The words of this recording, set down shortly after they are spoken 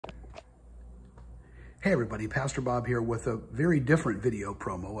Hey everybody, Pastor Bob here with a very different video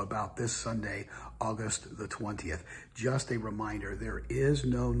promo about this Sunday, August the 20th. Just a reminder, there is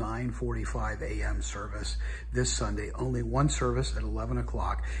no 9:45 a.m. service this Sunday, only one service at 11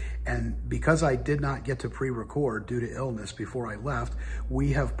 o'clock. And because I did not get to pre-record due to illness before I left,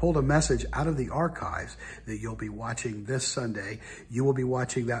 we have pulled a message out of the archives that you'll be watching this Sunday. You will be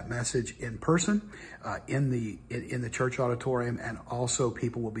watching that message in person in the church auditorium, and also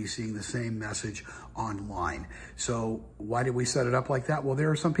people will be seeing the same message online. So why did we set it up like that? Well,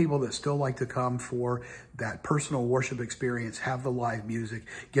 there are some people that still like to come for that personal worship experience, have the live music,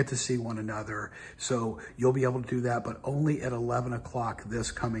 get to see one another. So you'll be able to do that, but only at 11 o'clock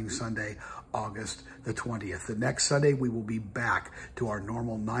this coming Sunday, August the 20th. The next Sunday, we will be back to our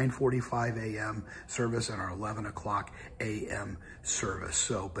normal 9:45 a.m. service and our 11 o'clock a.m. service.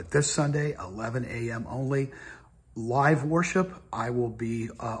 So, but this Sunday, 11 a.m. only. Live worship, I will be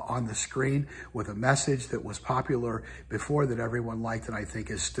on the screen with a message that was popular before that everyone liked and I think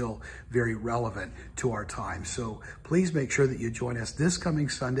is still very relevant to our time. So please make sure that you join us this coming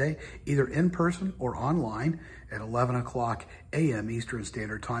Sunday, either in person or online at 11 o'clock a.m. Eastern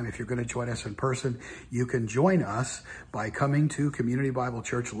Standard Time. If you're going to join us in person, you can join us by coming to Community Bible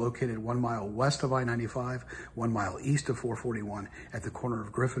Church, located 1 mile west of I-95, 1 mile east of 441 at the corner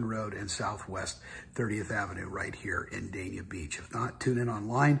of Griffin Road and Southwest 30th Avenue right here in Dania Beach. If not, tune in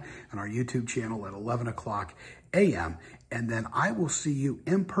online on our YouTube channel at 11 o'clock a.m. And then I will see you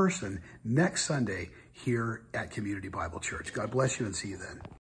in person next Sunday here at Community Bible Church. God bless you and see you then.